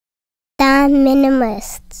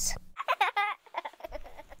Minimalists.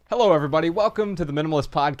 Hello, everybody. Welcome to the Minimalist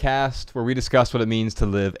Podcast, where we discuss what it means to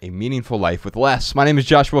live a meaningful life with less. My name is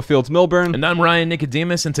Joshua Fields Milburn. And I'm Ryan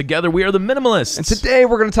Nicodemus, and together we are the Minimalists. And today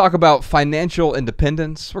we're going to talk about financial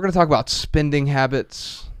independence. We're going to talk about spending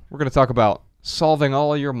habits. We're going to talk about solving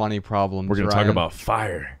all your money problems. We're going to talk about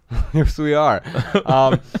fire. Yes, we are.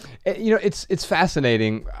 It's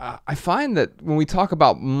fascinating. I find that when we talk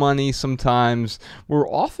about money, sometimes we're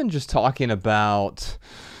often just talking about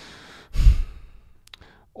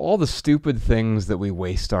all the stupid things that we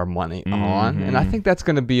waste our money on. And I think that's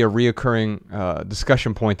going to be a reoccurring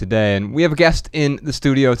discussion point today. And we have a guest in the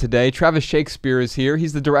studio today. Travis Shakespeare is here.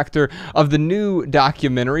 He's the director of the new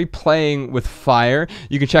documentary, Playing with Fire.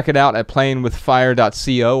 You can check it out at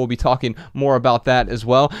playingwithfire.co. We'll be talking more about that as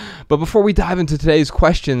well. But before we dive into today's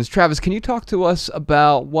questions, Travis, can you talk to us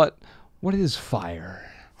about what is fire?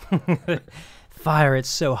 Fire, it's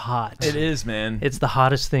so hot. It is, man. It's the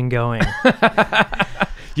hottest thing going.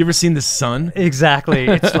 You ever seen the sun? Exactly.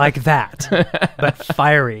 It's like that, but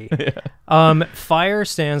fiery. Yeah. FIRE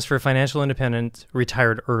stands for Financial Independent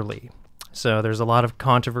Retired Early. So there's a lot of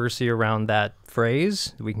controversy around that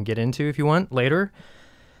phrase we can get into if you want later.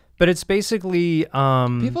 But it's basically...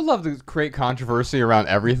 People love to create controversy around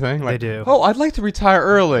everything. They do. Oh, I'd like to retire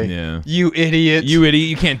early. Yeah. You idiot. You idiot.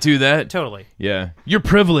 You can't do that. Totally. Yeah. You're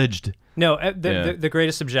privileged. No, the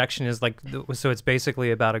greatest objection is so it's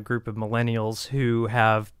basically about a group of millennials who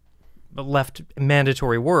have left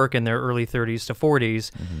mandatory work in their early 30s to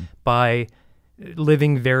 40s by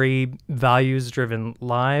living very values-driven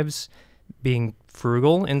lives, being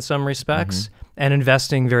frugal in some respects, and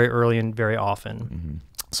investing very early and very often.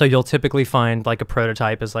 So you'll typically find like a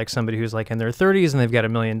prototype is like somebody who's like in their 30s and they've got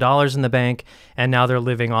 $1 million in the bank, and now they're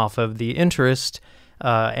living off of the interest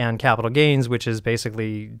and capital gains, which is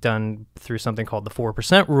basically done through something called the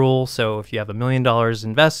 4% rule. So if you have $1 million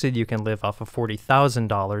invested, you can live off of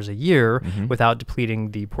 $40,000 a year without depleting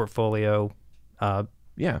the portfolio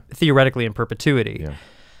theoretically in perpetuity. Yeah.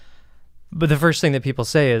 But the first thing that people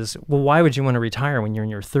say is, well, why would you want to retire when you're in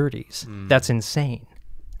your 30s? That's insane.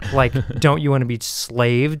 Like, don't you want to be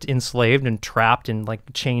enslaved, and trapped and like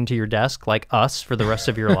chained to your desk like us for the rest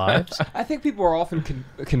of your lives? I think people are often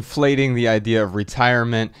conflating the idea of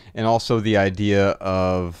retirement and also the idea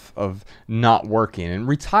of not working. And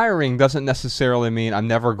retiring doesn't necessarily mean I'm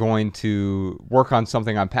never going to work on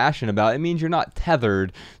something I'm passionate about. It means you're not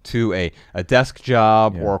tethered to a desk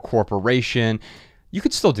job or a corporation. You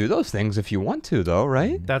could still do those things if you want to, though,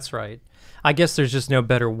 right? That's right. I guess there's just no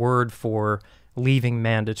better word for leaving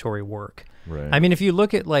mandatory work. Right. I mean, if you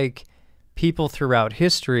look at like people throughout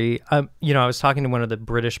history, I was talking to one of the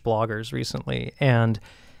British bloggers recently, and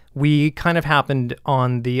we kind of happened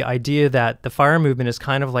on the idea that the FIRE movement is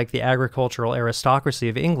kind of like the agricultural aristocracy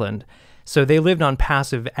of England. So they lived on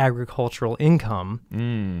passive agricultural income.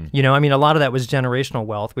 I mean, a lot of that was generational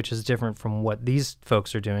wealth, which is different from what these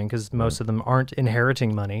folks are doing because most of them aren't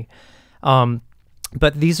inheriting money.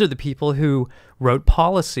 But these are the people who wrote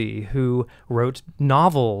policy, who wrote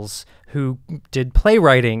novels, who did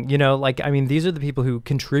playwriting, these are the people who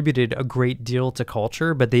contributed a great deal to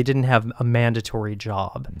culture, but they didn't have a mandatory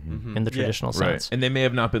job in the traditional sense. And they may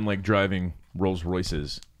have not been like driving Rolls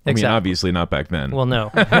Royces. Exactly. I mean, obviously not back then. Well,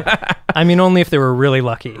 no. I mean, only if they were really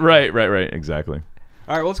lucky. Right. Exactly.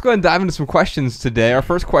 All right, well, let's go ahead and dive into some questions today. Our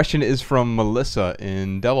first question is from Melissa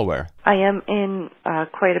in Delaware. I am in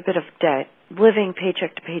quite a bit of debt, living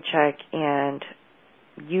paycheck to paycheck and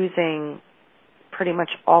using pretty much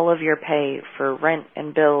all of your pay for rent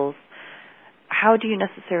and bills. How do you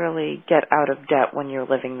necessarily get out of debt when you're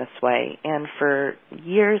living this way? And for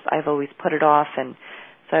years, I've always put it off and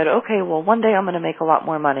said, okay, well, one day I'm going to make a lot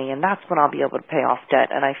more money, and that's when I'll be able to pay off debt.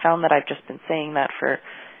 And I found that I've just been saying that for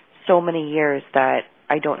so many years that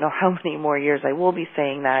I don't know how many more years I will be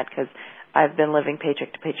saying that because I've been living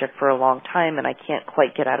paycheck to paycheck for a long time and I can't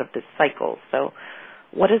quite get out of this cycle. So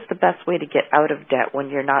what is the best way to get out of debt when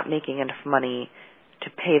you're not making enough money to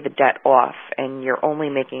pay the debt off and you're only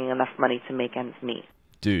making enough money to make ends meet?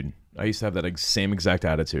 Dude, I used to have that same exact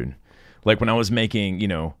attitude. Like when I was making,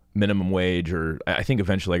 minimum wage, or I think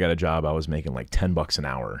eventually I got a job, I was making like $10 an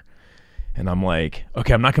hour. And I'm like,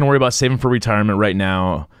 okay, I'm not going to worry about saving for retirement right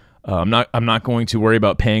now. I'm not going to worry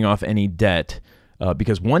about paying off any debt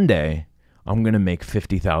because one day I'm going to make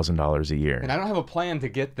 $50,000 a year. And I don't have a plan to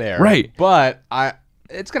get there. Right. But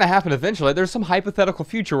it's going to happen eventually. There's some hypothetical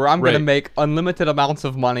future where I'm going to make unlimited amounts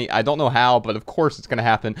of money. I don't know how, but of course it's going to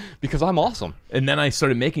happen because I'm awesome. And then I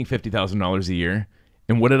started making $50,000 a year.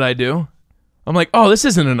 And what did I do? I'm like, oh, this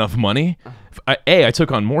isn't enough money. I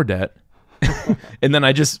took on more debt. And then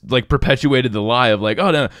I just like perpetuated the lie of like,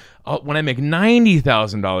 oh no, when I make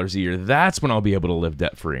 $90,000 a year, that's when I'll be able to live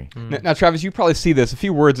debt free. Now, Travis, you probably see this. A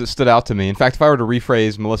few words that stood out to me. In fact, if I were to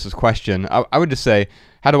rephrase Melissa's question, I would just say,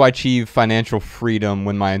 how do I achieve financial freedom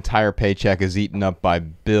when my entire paycheck is eaten up by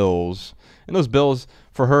bills? And those bills,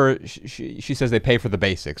 for her, she says they pay for the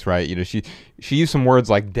basics, right? You know, she used some words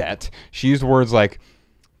like debt. She used words like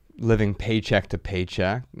living paycheck to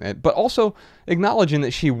paycheck, but also acknowledging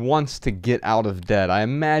that she wants to get out of debt. I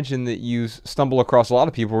imagine that you stumble across a lot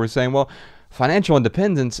of people who are saying, well, financial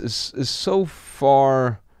independence is so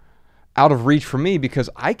far out of reach for me because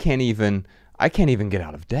I can't even get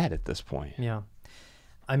out of debt at this point. Yeah.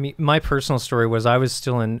 I mean, my personal story was I was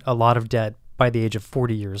still in a lot of debt by the age of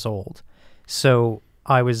 40 years old. So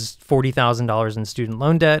I was $40,000 in student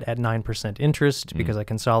loan debt at 9% interest because I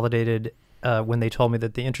consolidated when they told me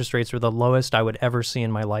that the interest rates were the lowest I would ever see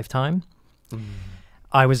in my lifetime.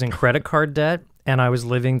 I was in credit card debt, and I was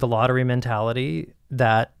living the lottery mentality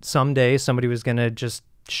that someday somebody was going to just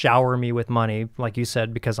shower me with money, like you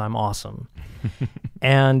said, because I'm awesome.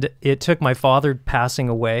 And it took my father passing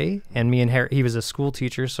away, and he was a school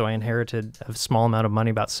teacher, so I inherited a small amount of money,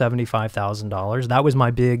 about $75,000. That was my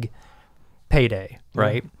big payday,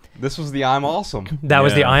 right? This was the I'm awesome. That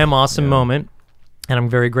was the I am awesome moment. And I'm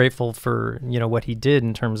very grateful for, what he did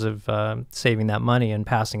in terms of saving that money and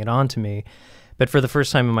passing it on to me. But for the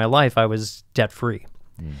first time in my life, I was debt-free.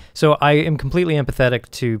 So I am completely empathetic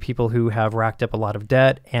to people who have racked up a lot of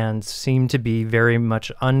debt and seem to be very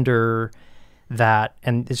much under that.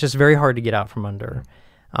 And it's just very hard to get out from under.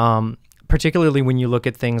 Particularly when you look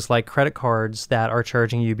at things like credit cards that are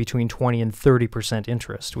charging you between 20 and 30%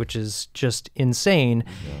 interest, which is just insane.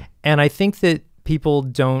 And I think that people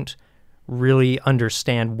don't really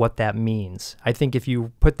understand what that means. I think if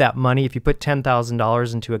you put that money, if you put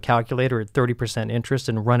 $10,000 into a calculator at 30% interest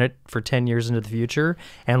and run it for 10 years into the future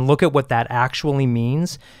and look at what that actually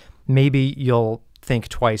means, maybe you'll think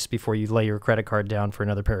twice before you lay your credit card down for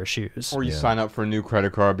another pair of shoes. Or you sign up for a new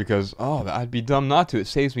credit card because, I'd be dumb not to. It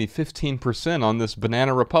saves me 15% on this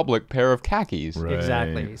Banana Republic pair of khakis. Right.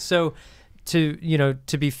 Exactly. So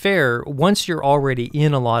to be fair, once you're already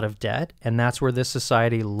in a lot of debt, and that's where this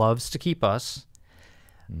society loves to keep us,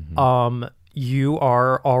 you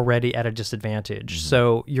are already at a disadvantage.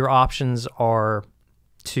 So your options are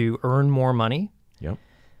to earn more money,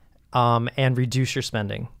 and reduce your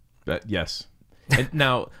spending. Yes. And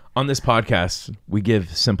now, on this podcast, we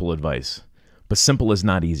give simple advice, but simple is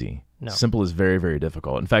not easy. No. Simple is very, very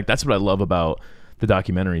difficult. In fact, that's what I love about the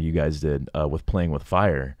documentary you guys did with Playing with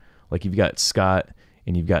Fire. Like, you've got Scott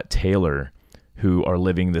and you've got Taylor who are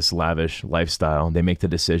living this lavish lifestyle. They make the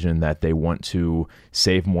decision that they want to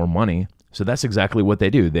save more money. So that's exactly what they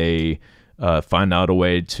do. They find out a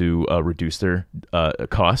way to reduce their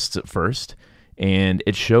costs at first. And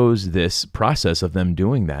it shows this process of them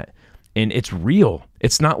doing that. And it's real.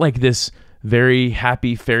 It's not like this very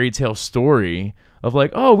happy fairy tale story of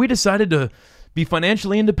like, oh, we decided to be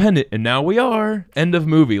financially independent and now we are. End of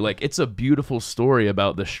movie. Like, it's a beautiful story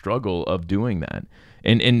about the struggle of doing that.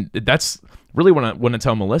 And that's really what I want to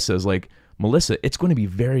tell Melissa is like, Melissa, it's going to be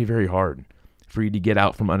very, very hard for you to get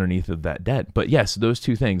out from underneath of that debt. But yes, those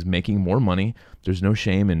two things, making more money. There's no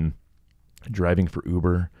shame in driving for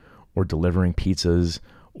Uber or delivering pizzas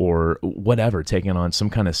or whatever, taking on some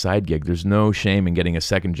kind of side gig. There's no shame in getting a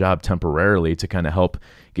second job temporarily to kind of help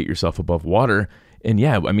get yourself above water. And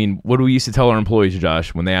yeah, I mean, what do we used to tell our employees,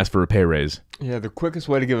 Josh, when they ask for a pay raise? Yeah, the quickest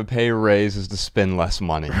way to give a pay raise is to spend less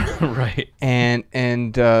money. Right.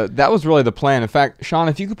 And that was really the plan. In fact, Sean,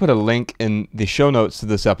 if you could put a link in the show notes to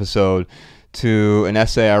this episode to an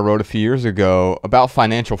essay I wrote a few years ago about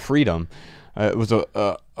financial freedom. It was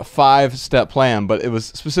a 5-step plan, but it was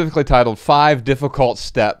specifically titled 5 Difficult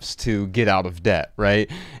Steps to Get Out of Debt,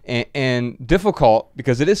 right? And difficult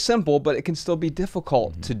because it is simple, but it can still be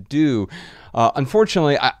difficult to do.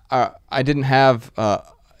 Unfortunately, I didn't have,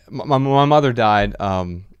 my mother died,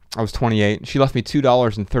 I was 28. She left me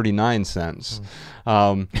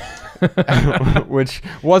 $2.39, which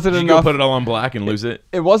wasn't enough. Did you go put it all on black and lose it?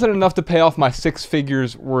 It wasn't enough to pay off my 6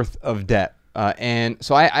 figures worth of debt. And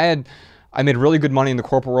so I made really good money in the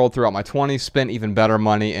corporate world throughout my 20s, spent even better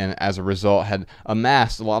money, and as a result had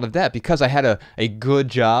amassed a lot of debt. Because I had a good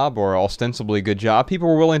job, or ostensibly good job, people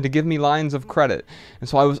were willing to give me lines of credit. And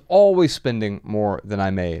so I was always spending more than I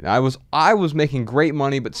made. I was making great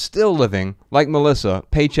money, but still living, like Melissa,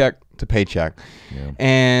 paycheck to paycheck. Yeah.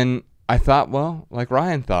 And I thought, well, like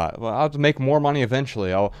Ryan thought, well, I'll have to make more money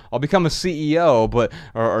eventually. I'll become a CEO,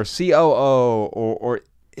 or COO, or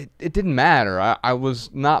it didn't matter. I was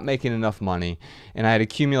not making enough money, and I had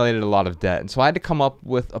accumulated a lot of debt. And so I had to come up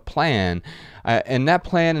with a plan. And that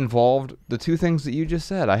plan involved the two things that you just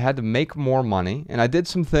said. I had to make more money, and I did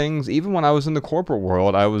some things. Even when I was in the corporate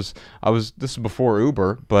world, I was this is before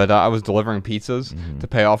Uber, but I was delivering pizzas to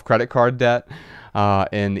pay off credit card debt.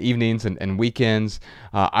 In the evenings and weekends,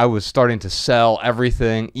 I was starting to sell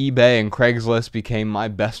everything. eBay and Craigslist became my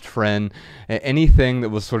best friend. Anything that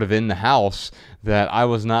was sort of in the house that I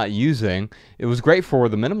was not using, it was great for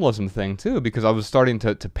the minimalism thing too, because I was starting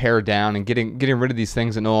to pare down and getting rid of these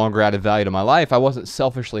things that no longer added value to my life. I wasn't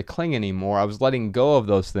selfishly clinging anymore. I was letting go of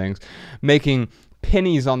those things, making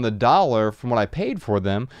pennies on the dollar from what I paid for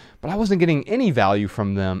them, but I wasn't getting any value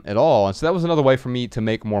from them at all. And so that was another way for me to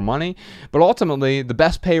make more money. But ultimately, the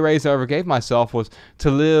best pay raise I ever gave myself was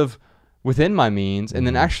to live within my means and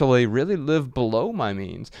then actually really live below my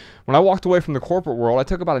means. When I walked away from the corporate world, I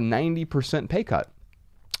took about a 90% pay cut.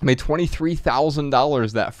 I made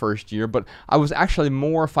 $23,000 that first year, but I was actually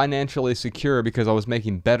more financially secure because I was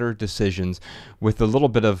making better decisions with the little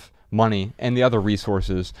bit of money and the other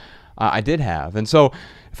resources I did have. And so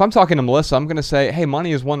if I'm talking to Melissa, I'm going to say, hey,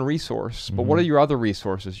 money is one resource, but what are your other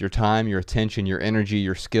resources? Your time, your attention, your energy,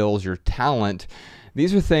 your skills, your talent.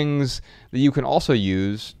 These are things that you can also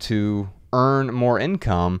use to earn more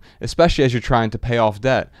income, especially as you're trying to pay off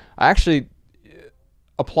debt. I actually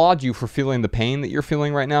applaud you for feeling the pain that you're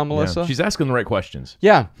feeling right now, Melissa. Yeah. She's asking the right questions.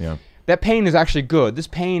 Yeah. Yeah. That pain is actually good. This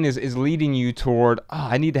pain is leading you toward,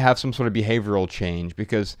 I need to have some sort of behavioral change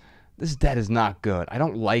because this debt is not good. I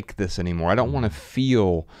don't like this anymore. I don't want to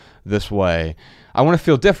feel this way. I want to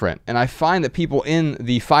feel different. And I find that people in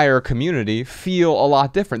the FIRE community feel a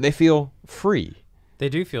lot different. They feel free. They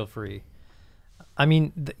do feel free. I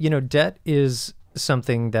mean, debt is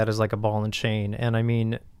something that is like a ball and chain. And I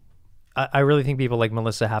mean, I really think people like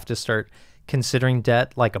Melissa have to start considering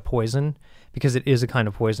debt like a poison, because it is a kind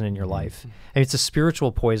of poison in your life. And it's a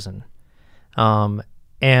spiritual poison.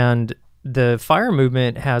 And the FIRE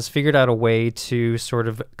movement has figured out a way to sort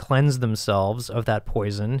of cleanse themselves of that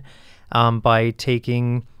poison by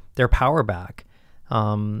taking their power back.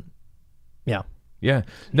 Yeah. Yeah.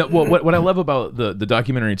 No. Well, what I love about the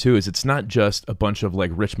documentary too is it's not just a bunch of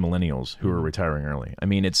like rich millennials who are retiring early. I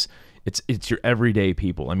mean, it's your everyday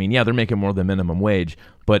people. I mean, yeah, they're making more than minimum wage,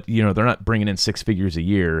 but they're not bringing in 6 figures a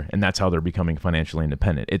year, and that's how they're becoming financially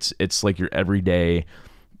independent. It's like your everyday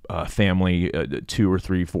family, 2 or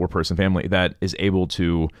 3, 4 person family that is able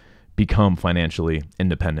to become financially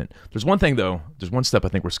independent. There's one thing though. There's one step I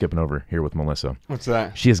think we're skipping over here with Melissa. What's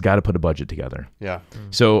that? She has got to put a budget together. Yeah.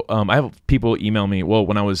 So I have people email me. Well,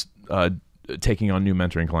 when I was taking on new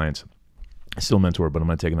mentoring clients, I still mentor, but I'm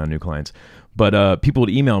not taking on new clients. But people would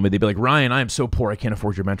email me. They'd be like, Ryan, I am so poor I can't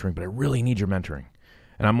afford your mentoring, but I really need your mentoring.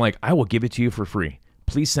 And I'm like, I will give it to you for free.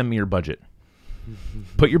 Please send me your budget.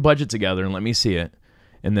 Put your budget together and let me see it.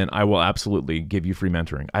 And then I will absolutely give you free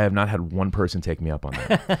mentoring. I have not had one person take me up on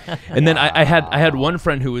that. And then I had one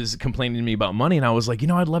friend who was complaining to me about money, and I was like,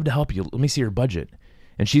 I'd love to help you. Let me see your budget.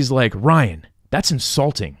 And she's like, Ryan, that's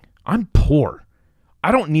insulting. I'm poor.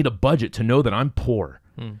 I don't need a budget to know that I'm poor.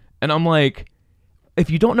 And I'm like,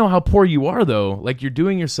 if you don't know how poor you are, though, like you're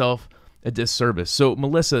doing yourself a disservice. So,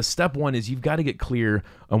 Melissa, step one is you've got to get clear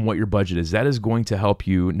on what your budget is. That is going to help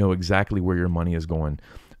you know exactly where your money is going.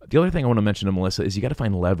 The other thing I want to mention to Melissa is you got to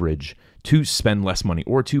find leverage to spend less money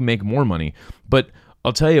or to make more money. But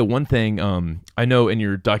I'll tell you one thing. I know in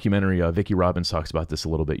your documentary, Vicki Robbins talks about this a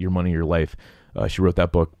little bit, Your Money, Your Life. She wrote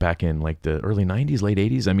that book back in like the early 90s, late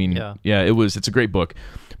 80s. I mean, yeah, it's a great book.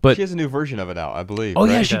 But she has a new version of it out, I believe. Oh,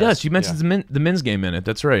 right? yeah, she does. She mentions the men's game in it.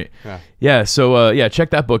 That's right. Yeah. So check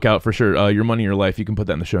that book out for sure. Your Money, Your Life. You can put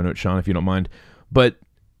that in the show notes, Sean, if you don't mind. But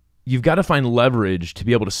you've got to find leverage to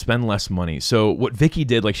be able to spend less money. So what Vicki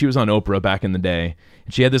did, like she was on Oprah back in the day,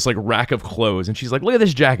 and she had this like rack of clothes, and she's like, look at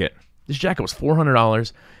this jacket. This jacket was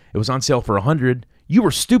 $400. It was on sale for $100. You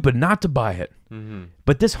were stupid not to buy it.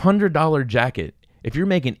 But this $100 jacket, if you're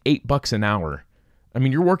making $8 an hour, I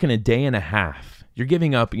mean, you're working a day and a half. You're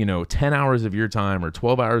giving up, 10 hours of your time or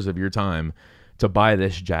 12 hours of your time to buy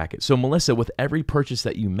this jacket. So Melissa, with every purchase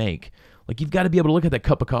that you make, like you've got to be able to look at that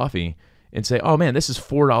cup of coffee and say, oh man, this is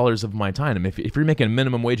 $4 of my time. And if you're making a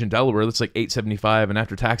minimum wage in Delaware, that's like $8.75, and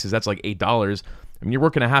after taxes, that's like $8. I mean, you're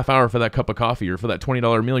working a half hour for that cup of coffee, or for that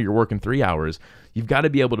 $20 meal, you're working 3 hours. You've got to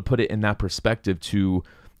be able to put it in that perspective to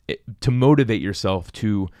motivate yourself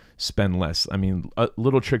to spend less. I mean,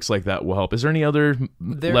 little tricks like that will help. Is there any other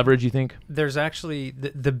leverage you think? There's actually,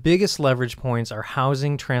 the biggest leverage points are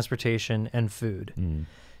housing, transportation, and food.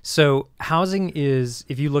 So housing is,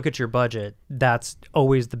 if you look at your budget, that's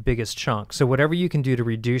always the biggest chunk. So whatever you can do to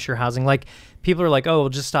reduce your housing, like people are like, oh, well,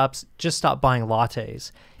 just stop buying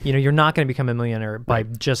lattes. You know, you're not going to become a millionaire by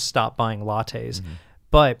just stop buying lattes.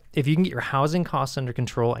 But if you can get your housing costs under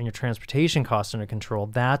control and your transportation costs under control,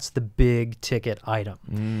 that's the big ticket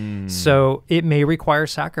item. So it may require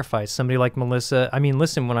sacrifice. Somebody like Melissa, I mean,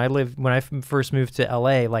 listen, when I first moved to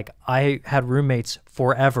LA, like I had roommates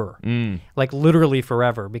forever, like literally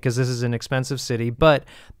forever, because this is an expensive city. But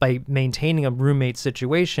by maintaining a roommate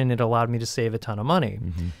situation, it allowed me to save a ton of money.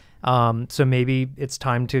 So maybe it's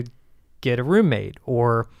time to get a roommate,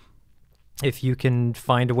 or if you can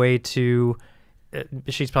find a way to,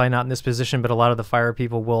 she's probably not in this position, but a lot of the fire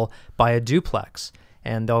people will buy a duplex,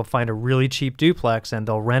 and they'll find a really cheap duplex and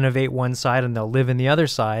they'll renovate one side and they'll live in the other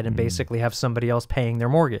side and basically have somebody else paying their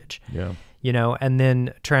mortgage. You know, and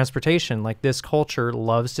then transportation, like this culture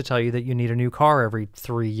loves to tell you that you need a new car every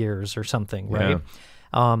 3 years or something, right?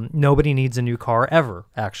 Nobody needs a new car ever,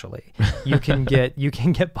 actually. You can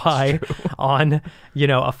get by on, you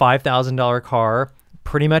know, a $5,000 car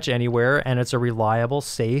pretty much anywhere, and it's a reliable,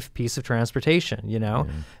 safe piece of transportation, you know?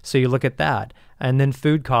 So you look at that. And then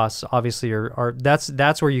food costs obviously are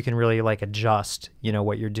that's where you can really like adjust, you know,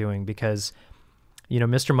 what you're doing, because, you know,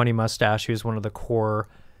 Mr. Money Mustache, who's one of the core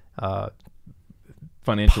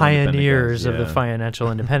pioneers of the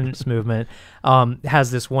financial independence movement, has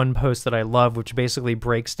this one post that I love, which basically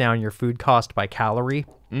breaks down your food cost by calorie.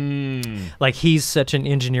 Like he's such an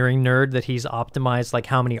engineering nerd that he's optimized like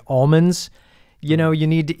how many almonds, you know, you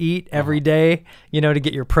need to eat every day, you know, to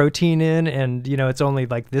get your protein in, and you know, it's only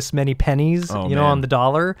like this many pennies, you know, on the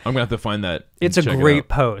dollar. I'm gonna have to find that. It's a great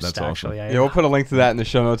post. That's actually awesome. Yeah, we'll put a link to that in the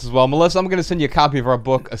show notes as well. Melissa, I'm going to send you a copy of our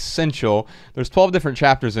book, Essential. There's 12 different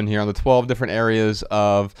chapters in here on the 12 different areas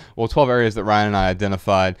of, well, 12 areas that Ryan and I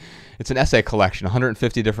identified. It's an essay collection,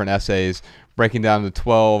 150 different essays, breaking down the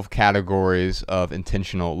 12 categories of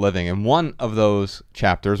intentional living. And one of those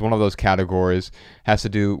chapters, one of those categories, has to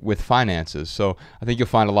do with finances. So I think you'll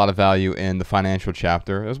find a lot of value in the financial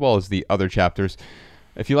chapter, as well as the other chapters.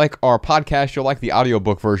 If you like our podcast, you'll like the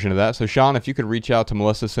audiobook version of that. So, Sean, if you could reach out to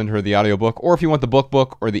Melissa, send her the audiobook, or if you want the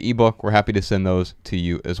book or the ebook, we're happy to send those to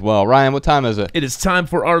you as well. Ryan, what time is it? It is time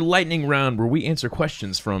for our lightning round, where we answer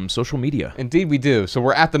questions from social media. Indeed, we do. So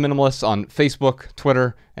we're at The Minimalists on Facebook,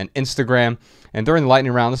 Twitter, and Instagram. And during the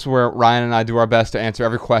lightning round, this is where Ryan and I do our best to answer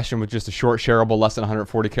every question with just a short, shareable, less than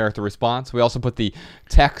 140 character response. We also put the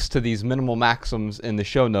text to these minimal maxims in the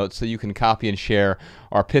show notes so you can copy and share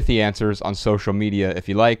our pithy answers on social media if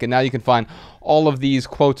you like. And now you can find all of these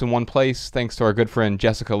quotes in one place thanks to our good friend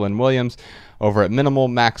Jessica Lynn Williams over at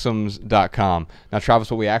minimalmaxims.com. Now, Travis,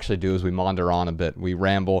 what we actually do is we maunder on a bit. We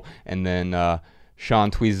ramble, and then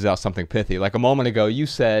Sean tweezes out something pithy. Like a moment ago, you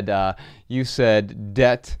said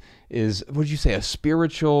debt is, what did you say, a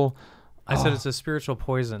spiritual... I said it's a spiritual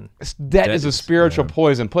poison. Debt is a spiritual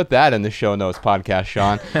poison. Put that in the show notes podcast,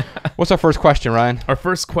 Sean. What's our first question, Ryan? Our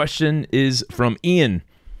first question is from Ian.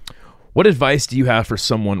 What advice do you have for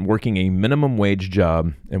someone working a minimum wage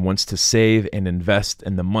job and wants to save and invest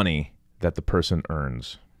in the money that the person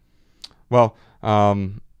earns? Well,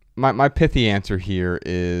 my pithy answer here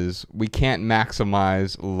is we can't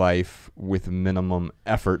maximize life with minimum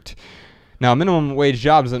effort. Now, a minimum wage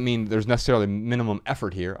job doesn't mean there's necessarily minimum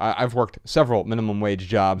effort here. I've worked several minimum wage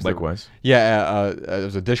jobs. Likewise.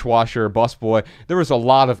 As a dishwasher, busboy. There was a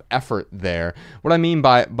lot of effort there. What I mean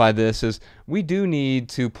by this is we do need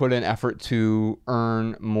to put in effort to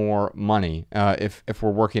earn more money if we're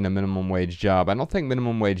working a minimum wage job. I don't think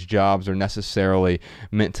minimum wage jobs are necessarily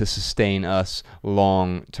meant to sustain us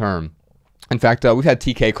long term. In fact, we've had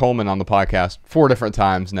TK Coleman on the podcast 4 different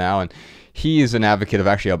times now, and he is an advocate of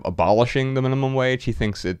actually abolishing the minimum wage. He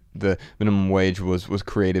thinks the minimum wage was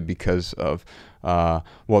created because of, there are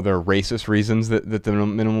racist reasons that the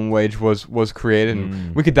minimum wage was created.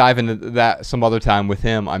 And we could dive into that some other time with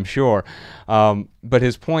him, I'm sure. But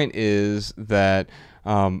his point is that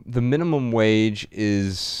the minimum wage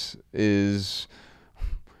is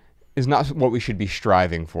not what we should be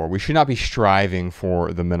striving for. We should not be striving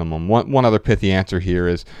for the minimum. One other pithy answer here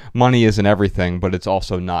is money isn't everything, but it's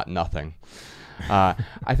also not nothing. I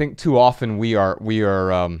think too often we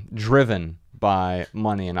are driven by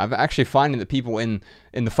money, and I've actually finding that people in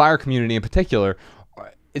the fire community in particular,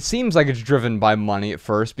 it seems like it's driven by money at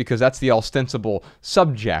first because that's the ostensible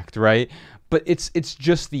subject, right? But it's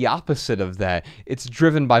just the opposite of that. It's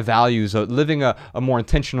driven by values of living a more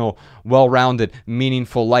intentional, well-rounded,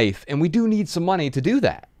 meaningful life. And we do need some money to do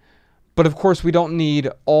that. But of course, we don't need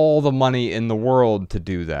all the money in the world to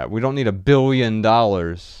do that. We don't need $1 billion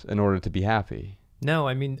in order to be happy. No,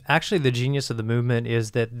 I mean, actually, the genius of the movement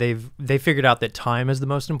is that they figured out that time is the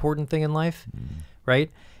most important thing in life,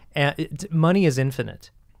 right? And money is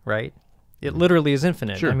infinite, right? It literally is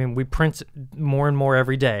infinite. Sure. I mean, we print more and more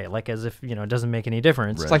every day, like as if, it doesn't make any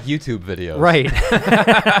difference. It's like YouTube videos. Right.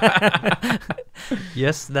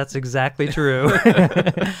 Yes, that's exactly true.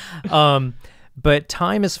 But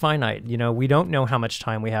time is finite. We don't know how much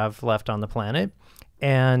time we have left on the planet.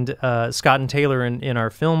 And Scott and Taylor in our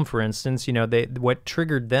film, for instance, what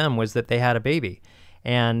triggered them was that they had a baby.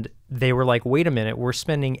 And they were like, wait a minute, we're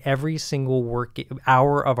spending every single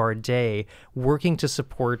hour of our day working to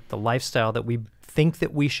support the lifestyle that we think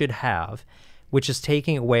that we should have, which is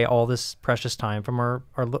taking away all this precious time from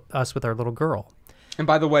us with our little girl. And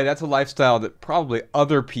by the way, that's a lifestyle that probably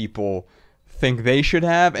other people think they should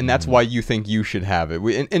have, and that's why you think you should have it.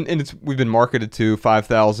 We've been marketed to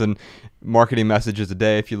 5,000 marketing messages a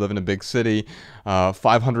day if you live in a big city,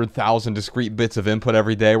 500,000 discrete bits of input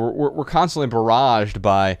every day. We're constantly barraged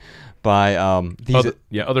by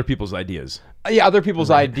these other people's ideas. Other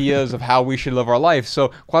people's ideas of how we should live our life. So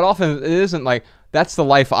quite often it isn't like that's the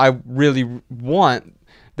life I really want.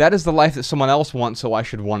 That is the life that someone else wants, so I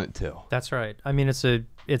should want it too. That's right. I mean,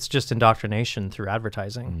 it's just indoctrination through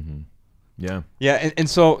advertising. Yeah. Yeah, and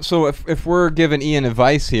so if we're giving Ian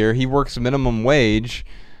advice here, he works minimum wage.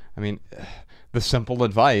 I mean, the simple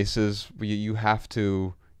advice is you have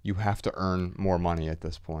to earn more money at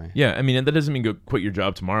this point. Yeah, I mean, and that doesn't mean go quit your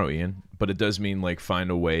job tomorrow, Ian, but it does mean like find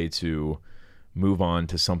a way to move on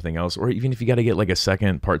to something else, or even if you got to get like a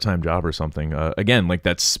second part-time job or something. Again, like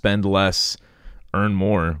that's spend less, earn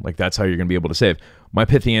more. Like that's how you're going to be able to save. My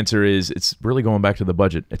pithy answer is it's really going back to the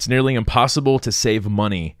budget. It's nearly impossible to save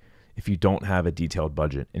money if you don't have a detailed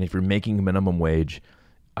budget. And if you're making minimum wage,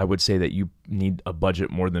 I would say that you need a budget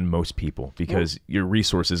more than most people because your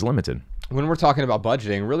resource is limited. When we're talking about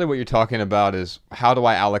budgeting, really what you're talking about is how do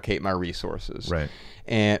I allocate my resources? Right.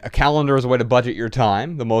 And a calendar is a way to budget your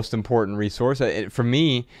time, the most important resource. For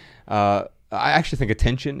me, I actually think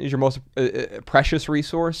attention is your most precious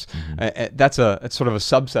resource. It's sort of a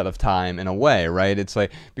subset of time in a way, right? It's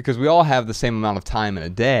like, because we all have the same amount of time in a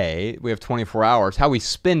day. We have 24 hours. How we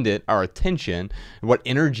spend it, our attention, what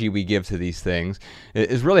energy we give to these things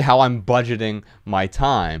is really how I'm budgeting my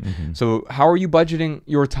time. So how are you budgeting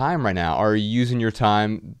your time right now? Are you using your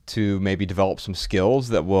time to maybe develop some skills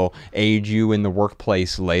that will aid you in the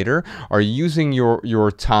workplace later? Are you using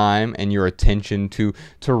your time and your attention to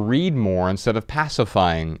read more instead of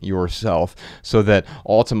pacifying yourself, so that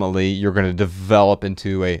ultimately you're going to develop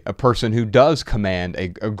into a person who does command a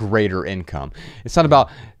greater income? It's not about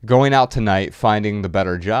going out tonight, finding the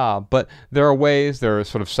better job, but there are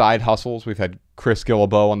sort of side hustles. We've had Chris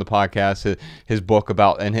Gillibo on the podcast, his book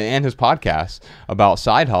about, and his podcast about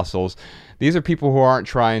side hustles. These are people who aren't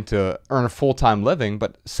trying to earn a full-time living,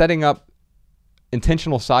 but setting up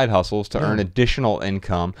intentional side hustles to earn additional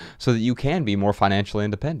income so that you can be more financially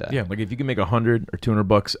independent. Yeah, like if you can make $100 or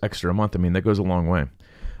 $200 extra a month, I mean, that goes a long way.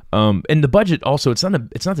 And the budget also, it's not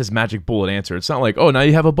this magic bullet answer. It's not like, oh, now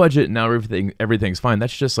you have a budget and now everything's fine.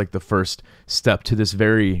 That's just like the first step to this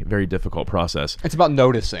very, very difficult process. It's about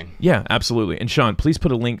noticing. Yeah, absolutely. And Sean, please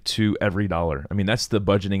put a link to Every Dollar. I mean, that's the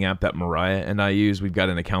budgeting app that Mariah and I use. We've got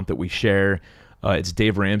an account that we share. It's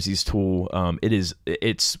Dave Ramsey's tool.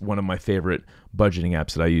 It's one of my favorite budgeting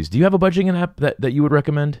apps that I use. Do you have a budgeting app that you would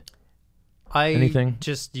recommend? Anything?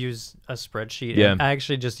 Just use a spreadsheet. Yeah. I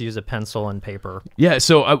actually just use a pencil and paper. Yeah,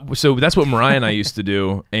 so that's what Mariah and I used to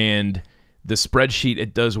do, and the spreadsheet,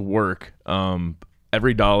 it does work.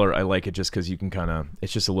 Every Dollar, I like it just because you can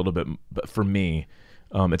it's just a little bit, but for me,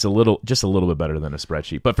 it's just a little bit better than a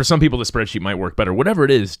spreadsheet. But for some people, the spreadsheet might work better. Whatever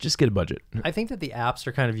it is, just get a budget. I think that the apps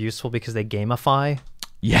are kind of useful because they gamify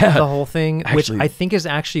the whole thing, actually, which I think is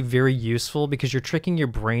actually very useful because you're tricking your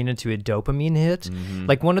brain into a dopamine hit.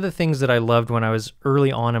 Like one of the things that I loved when I was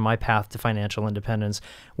early on in my path to financial independence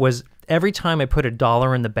was every time I put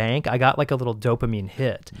 $1 in the bank, I got like a little dopamine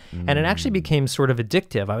hit. And it actually became sort of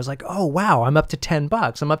addictive. I was like, oh, wow, I'm up to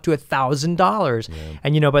 $10. I'm up to $1,000.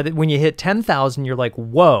 And, when you hit 10,000, you're like,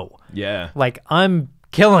 whoa. Yeah. Like, I'm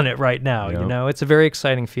killing it right now. Yep. It's a very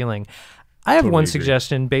exciting feeling. I have Totally one agree.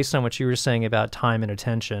 suggestion based on what you were saying about time and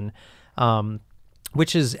attention,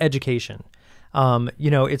 which is education.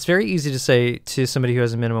 It's very easy to say to somebody who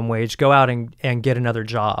has a minimum wage, go out and get another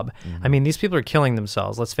job. I mean, these people are killing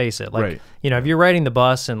themselves. Let's face it. Like, Right. If you're riding the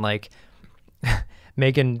bus and like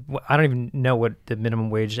making, I don't even know what the minimum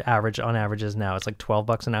wage on average is now. It's like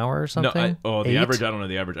 $12 an hour or something. The $8? average, I don't know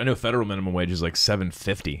the average. I know federal minimum wage is like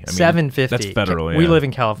 $7.50. $7.50. That's federal. We yeah. live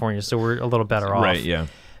in California, so we're a little better off. Right. Yeah.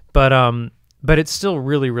 But it's still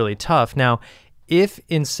really, really tough. Now, if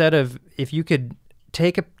you could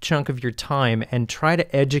take a chunk of your time and try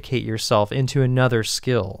to educate yourself into another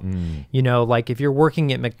skill. You know, like if you're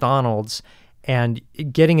working at McDonald's and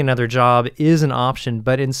getting another job is an option,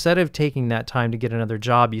 but instead of taking that time to get another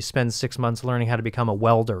job, you spend 6 months learning how to become a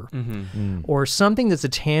welder or something that's a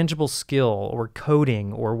tangible skill, or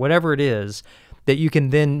coding, or whatever it is that you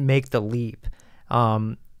can then make the leap.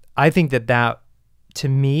 I think that to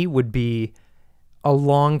me would be a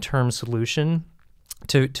long-term solution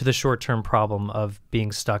to the short-term problem of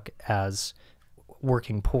being stuck as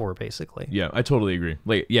working poor, basically. Yeah, I totally agree.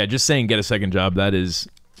 Like, yeah, just saying get a second job, that is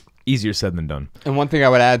easier said than done. And one thing I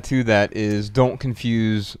would add to that is don't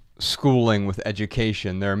confuse schooling with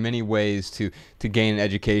education. There are many ways to gain an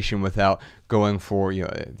education without going for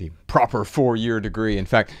the proper 4-year degree. In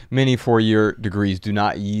fact, many 4-year degrees do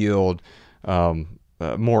not yield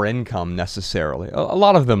more income necessarily. A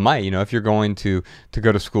lot of them might, if you're going to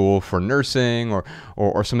go to school for nursing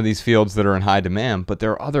or some of these fields that are in high demand, but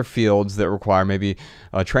there are other fields that require maybe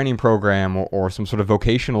a training program or some sort of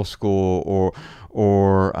vocational school or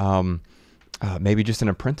maybe just an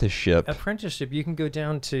apprenticeship. Apprenticeship, you can go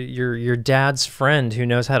down to your dad's friend who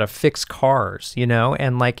knows how to fix cars,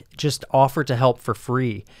 and like just offer to help for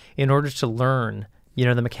free in order to learn,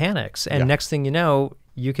 the mechanics. And next thing you know,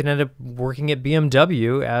 you can end up working at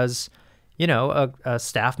BMW as, a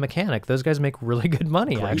staff mechanic. Those guys make really good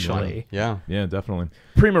money, actually. Yeah. Yeah, definitely.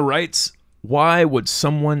 Prima writes, why would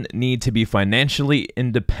someone need to be financially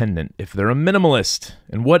independent if they're a minimalist?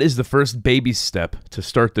 And what is the first baby step to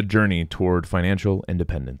start the journey toward financial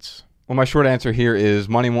independence? Well, my short answer here is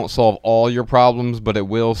money won't solve all your problems, but it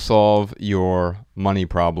will solve your money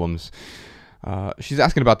problems. She's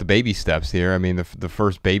asking about the baby steps here. I mean, the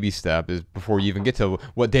first baby step is before you even get to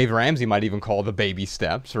what Dave Ramsey might even call the baby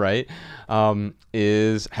steps, right?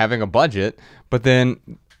 Is having a budget, but then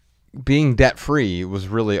being debt-free was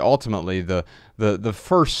really ultimately the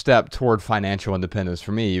first step toward financial independence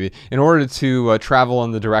for me. In order to travel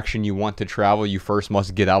in the direction you want to travel, you first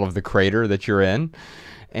must get out of the crater that you're in,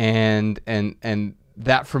 and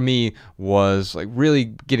that for me was like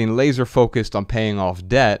really getting laser focused on paying off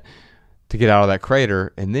debt to get out of that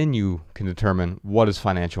crater, and then you can determine what does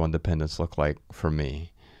financial independence look like for me.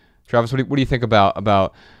 Travis, what do you think about?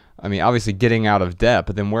 I mean, obviously getting out of debt,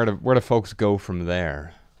 but then where do folks go from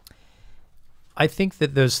there? I think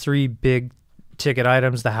that those 3 big ticket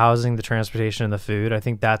items, the housing, the transportation, and the food, I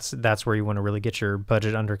think that's where you want to really get your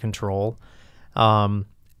budget under control. And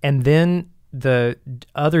then the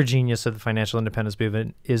other genius of the financial independence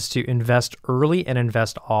movement is to invest early and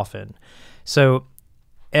invest often. So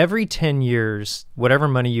every 10 years, whatever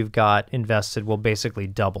money you've got invested will basically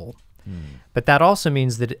double. But that also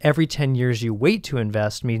means that every 10 years you wait to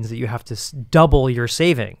invest means that you have to double your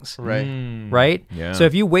savings. Right. Right? Yeah. So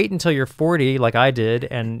if you wait until you're 40, like I did,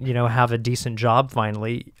 and have a decent job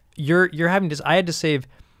finally, you're having to. I had to save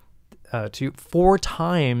to 4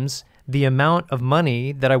 times the amount of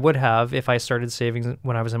money that I would have if I started saving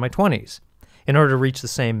when I was in my 20s, in order to reach the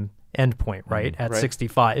same end point, right? At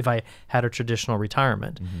 65, if I had a traditional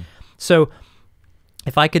retirement. So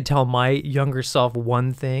if I could tell my younger self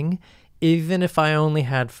one thing, even if I only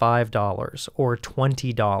had $5 or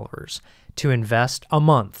 $20 to invest a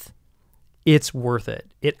month, it's worth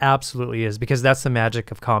it. It absolutely is, because that's the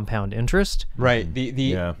magic of compound interest. Right.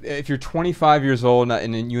 If you're 25 years old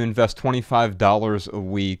and you invest $25 a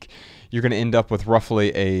week, you're going to end up with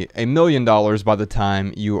roughly $1 million by the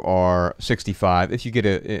time you are 65, if you get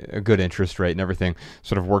a good interest rate and everything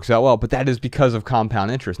sort of works out well. But that is because of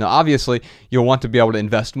compound interest. Now, obviously, you'll want to be able to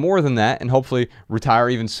invest more than that and hopefully retire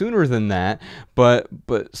even sooner than that. But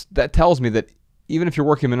that tells me that even if you're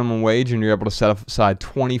working minimum wage and you're able to set aside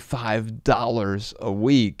 $25 a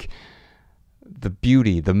week, the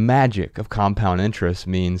beauty, the magic of compound interest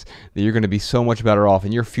means that you're going to be so much better off,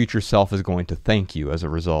 and your future self is going to thank you as a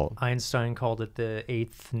result. Einstein called it the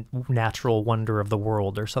 8th natural wonder of the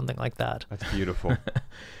world, or something like that. That's beautiful.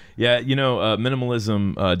 Yeah,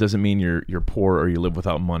 minimalism doesn't mean you're poor or you live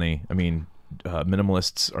without money. I mean,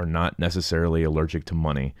 minimalists are not necessarily allergic to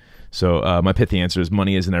money. So my pithy answer is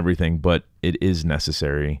money isn't everything, but it is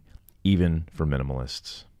necessary, even for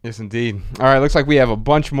minimalists. Yes, indeed. All right, looks like we have a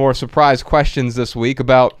bunch more surprise questions this week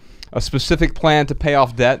about a specific plan to pay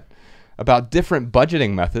off debt, about different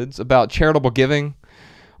budgeting methods, about charitable giving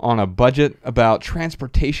on a budget, about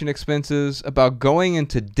transportation expenses, about going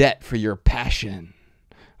into debt for your passion,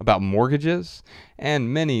 about mortgages,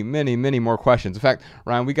 and many, many, many more questions. In fact,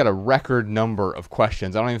 Ryan, we got a record number of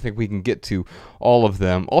questions. I don't even think we can get to all of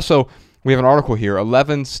them. Also, we have an article here,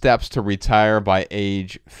 11 Steps to Retire by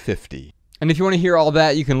Age 50. And if you want to hear all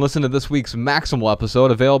that, you can listen to this week's Maximal episode,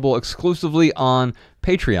 available exclusively on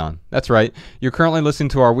Patreon. That's right. You're currently listening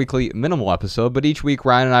to our weekly Minimal episode, but each week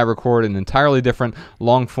Ryan and I record an entirely different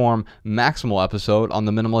long-form Maximal episode on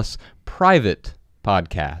the Minimalists' private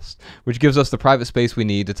podcast, which gives us the private space we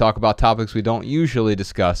need to talk about topics we don't usually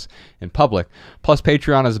discuss in public. Plus,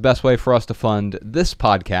 Patreon is the best way for us to fund this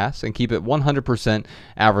podcast and keep it 100%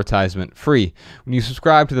 advertisement free. When you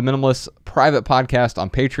subscribe to the Minimalist private podcast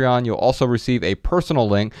on Patreon, you'll also receive a personal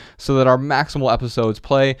link so that our Maximal episodes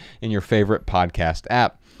play in your favorite podcast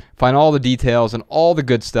app. Find all the details and all the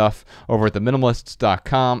good stuff over at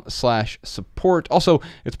theminimalists.com/support. Also,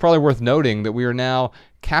 it's probably worth noting that we are now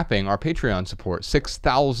capping our Patreon support,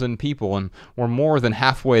 6,000 people, and we're more than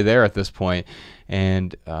halfway there at this point.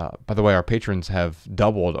 And by the way, our patrons have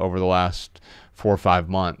doubled over the last 4 or 5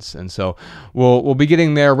 months, and so we'll be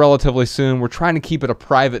getting there relatively soon. We're trying to keep it a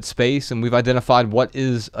private space, and we've identified what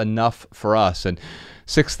is enough for us, and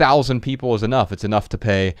 6,000 people is enough. It's enough to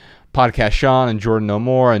pay Podcast Sean and Jordan No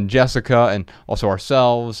More and Jessica and also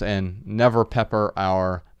ourselves, and never pepper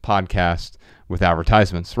our podcast with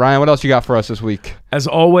advertisements. Ryan, what else you got for us this week? As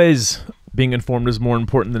always, being informed is more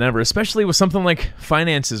important than ever, especially with something like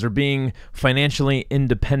finances or being financially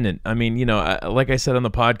independent. I mean, like I said on the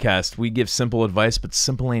podcast, we give simple advice, but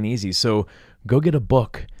simple ain't easy. So go get a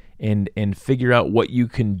book and figure out what you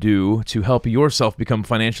can do to help yourself become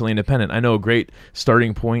financially independent. I know a great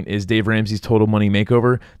starting point is Dave Ramsey's Total Money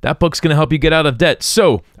Makeover. That book's going to help you get out of debt.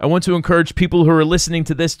 So I want to encourage people who are listening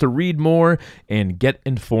to this to read more and get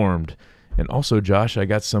informed. And also, Josh, I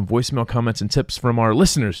got some voicemail comments and tips from our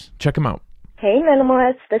listeners. Check them out. Hey,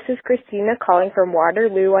 Minimalists. This is Christina calling from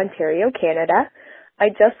Waterloo, Ontario, Canada. I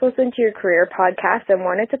just listened to your career podcast and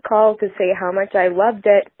wanted to call to say how much I loved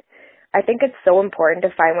it. I think it's so important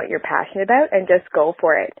to find what you're passionate about and just go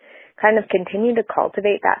for it. Kind of continue to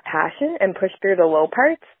cultivate that passion and push through the low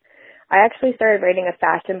parts. I actually started writing a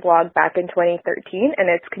fashion blog back in 2013, and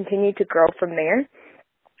it's continued to grow from there.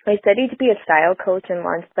 I studied to be a style coach and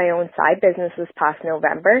launched my own side business this past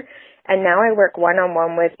November, and now I work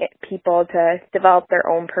one-on-one with people to develop their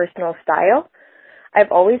own personal style.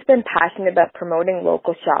 I've always been passionate about promoting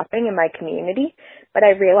local shopping in my community, but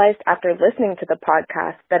I realized after listening to the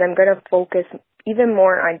podcast that I'm going to focus even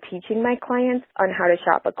more on teaching my clients on how to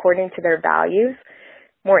shop according to their values,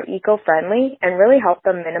 more eco-friendly, and really help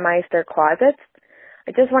them minimize their closets.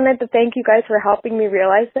 I just wanted to thank you guys for helping me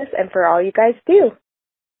realize this and for all you guys do.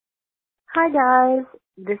 Hi guys,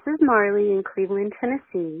 this is Marley in Cleveland,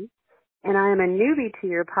 Tennessee, and I am a newbie to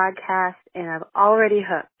your podcast and I've already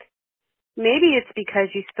hooked. Maybe it's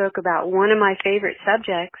because you spoke about one of my favorite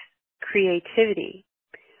subjects, creativity.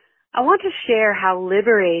 I want to share how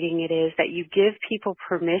liberating it is that you give people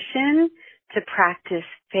permission to practice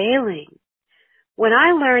failing. When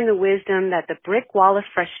I learned the wisdom that the brick wall of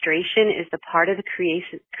frustration is the part of the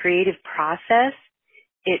creative process,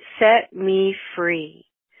 it set me free.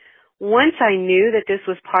 Once I knew that this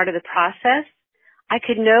was part of the process, I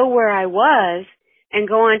could know where I was and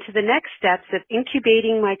go on to the next steps of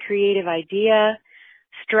incubating my creative idea,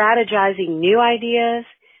 strategizing new ideas,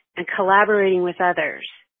 and collaborating with others.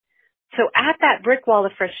 So at that brick wall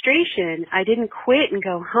of frustration, I didn't quit and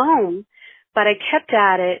go home, but I kept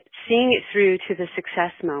at it, seeing it through to the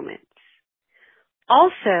success moments.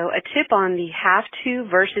 Also, a tip on the have to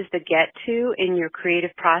versus the get to in your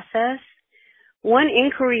creative process. One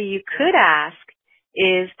inquiry you could ask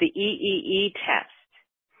is the EEE test.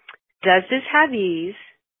 Does this have ease?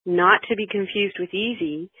 Not to be confused with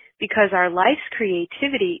easy, because our life's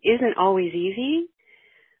creativity isn't always easy,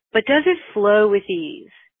 but does it flow with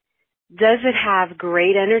ease? Does it have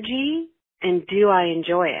great energy? And do I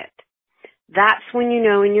enjoy it? That's when you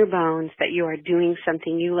know in your bones that you are doing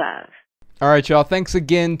something you love. All right, y'all. Thanks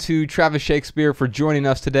again to Travis Shakespeare for joining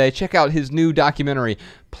us today. Check out his new documentary,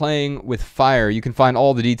 Playing with Fire. You can find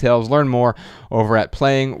all the details, learn more over at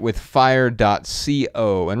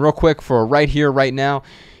playingwithfire.co. And real quick, for right here, right now,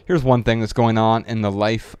 here's one thing that's going on in the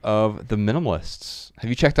life of the Minimalists. Have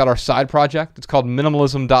you checked out our side project? It's called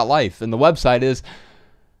minimalism.life, and the website is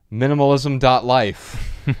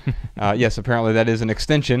minimalism.life. Yes, apparently that is an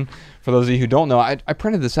extension. For those of you who don't know, I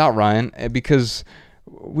printed this out, Ryan, because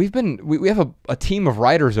we have a team of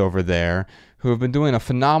writers over there who have been doing a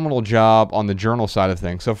phenomenal job on the journal side of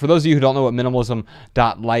things. So for those of you who don't know what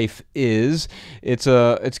minimalism.life is, it's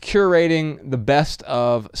curating the best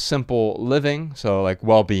of simple living, so like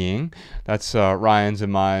well-being. That's Ryan's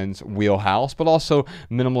and mine's wheelhouse, but also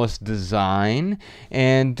minimalist design.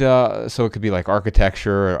 And so it could be like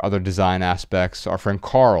architecture or other design aspects. Our friend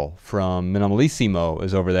Carl from Minimalissimo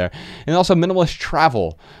is over there. And also minimalist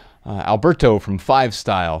travel. Alberto from Five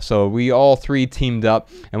Style. So we all three teamed up,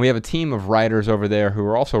 and we have a team of writers over there who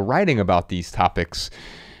are also writing about these topics.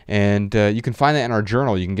 And you can find that in our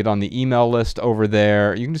journal. You can get on the email list over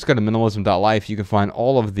there. You can just go to minimalism.life. You can find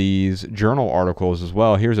all of these journal articles as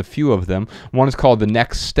well. Here's a few of them. One is called The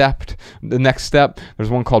Next Step. There's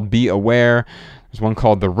one called Be Aware. There's one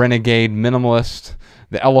called The Renegade Minimalist,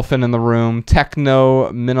 The Elephant in the Room,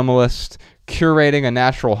 Techno Minimalist, Curating a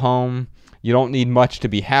Natural Home, You Don't Need Much to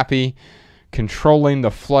Be Happy, Controlling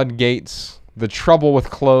the Floodgates, The Trouble with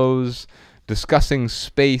Clothes, Discussing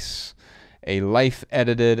Space, A Life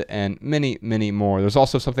Edited, and many, many more. There's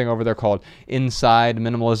also something over there called Inside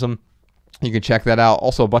Minimalism. You can check that out.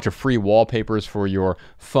 Also, a bunch of free wallpapers for your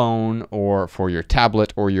phone or for your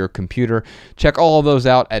tablet or your computer. Check all of those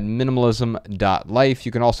out at minimalism.life.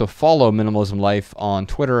 You can also follow Minimalism Life on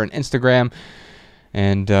Twitter and Instagram.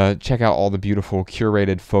 And check out all the beautiful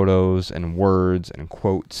curated photos and words and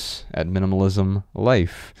quotes at Minimalism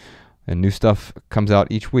Life. And new stuff comes out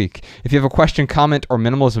each week. If you have a question, comment, or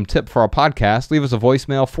minimalism tip for our podcast, leave us a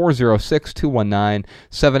voicemail,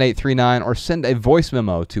 406-219-7839, or send a voice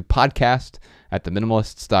memo to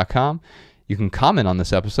podcast@theminimalists.com. You can comment on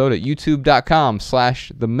this episode at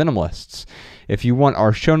youtube.com/theminimalists. If you want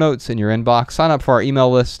our show notes in your inbox, sign up for our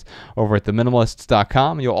email list over at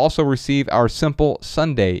theminimalists.com. You'll also receive our Simple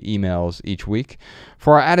Sunday emails each week.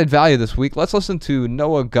 For our added value this week, let's listen to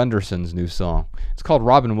Noah Gunderson's new song. It's called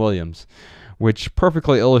Robin Williams, which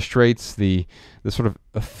perfectly illustrates the sort of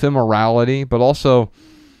ephemerality, but also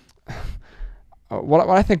what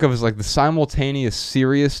I think of as like the simultaneous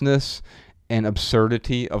seriousness and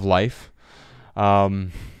absurdity of life.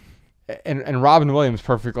 And Robin Williams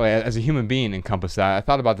perfectly, as a human being, encompassed that. I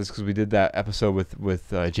thought about this because we did that episode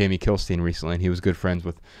with Jamie Kilstein recently, and he was good friends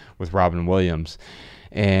with Robin Williams.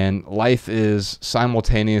 And life is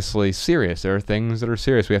simultaneously serious. There are things that are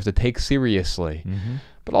serious we have to take seriously. Mm-hmm.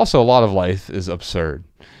 But also a lot of life is absurd.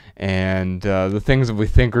 And the things that we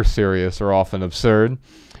think are serious are often absurd.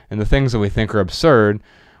 And the things that we think are absurd,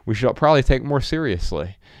 we should probably take more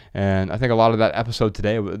seriously. And I think a lot of the episode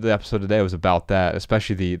today was about that,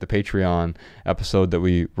 especially the Patreon episode that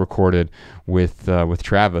we recorded with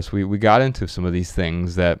Travis. We got into some of these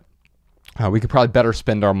things that we could probably better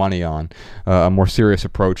spend our money on, a more serious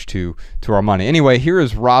approach to our money. Anyway, here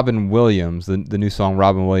is Robin Williams, the new song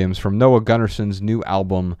Robin Williams from Noah Gunderson's new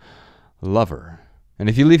album, Lover. And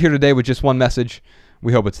if you leave here today with just one message,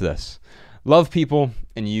 we hope it's this: love people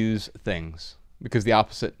and use things, because the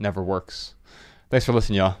opposite never works. Thanks for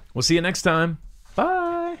listening, y'all. We'll see you next time.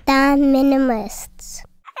 Bye. The Minimalists.